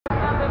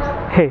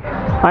Hey,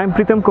 I am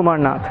Pritam Kumar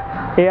Nath,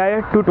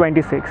 AI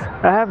 226.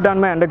 I have done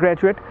my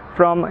undergraduate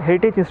from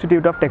Heritage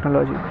Institute of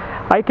Technology.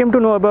 I came to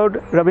know about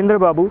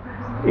Ravindrababu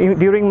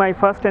during my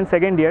first and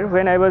second year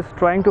when I was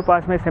trying to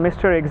pass my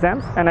semester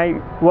exams, and I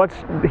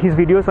watched his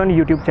videos on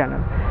YouTube channel.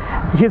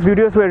 His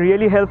videos were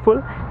really helpful,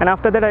 and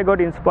after that I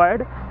got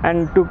inspired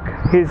and took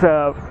his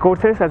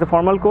courses as a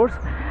formal course,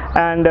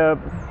 and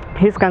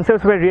his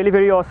concepts were really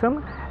very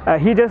awesome.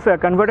 He just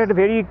converted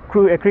very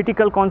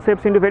critical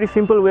concepts into very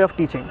simple way of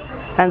teaching,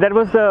 and that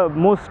was the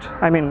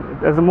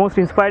most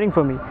inspiring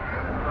for me.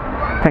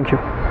 Thank you.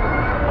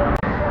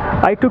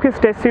 I took his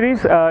test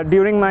series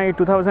during my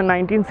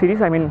 2019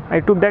 series. I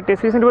took that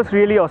test series and it was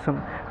really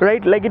awesome,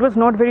 right? Like, it was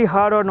not very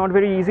hard or not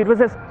very easy. It was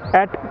just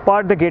at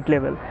par the gate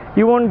level.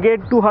 You won't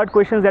get too hard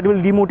questions that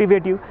will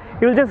demotivate you.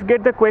 You will just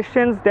get the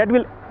questions that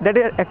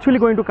are actually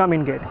going to come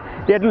in gate.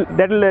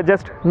 That will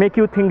just make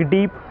you think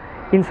deep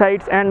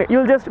insights, and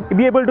you'll just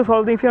be able to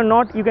solve them. If you're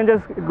not, you can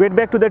just get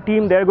back to the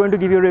team. They're going to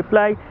give you a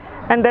reply,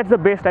 and that's the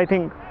best, I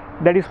think,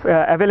 that is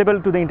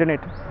available to the internet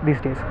these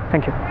days.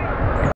 Thank you.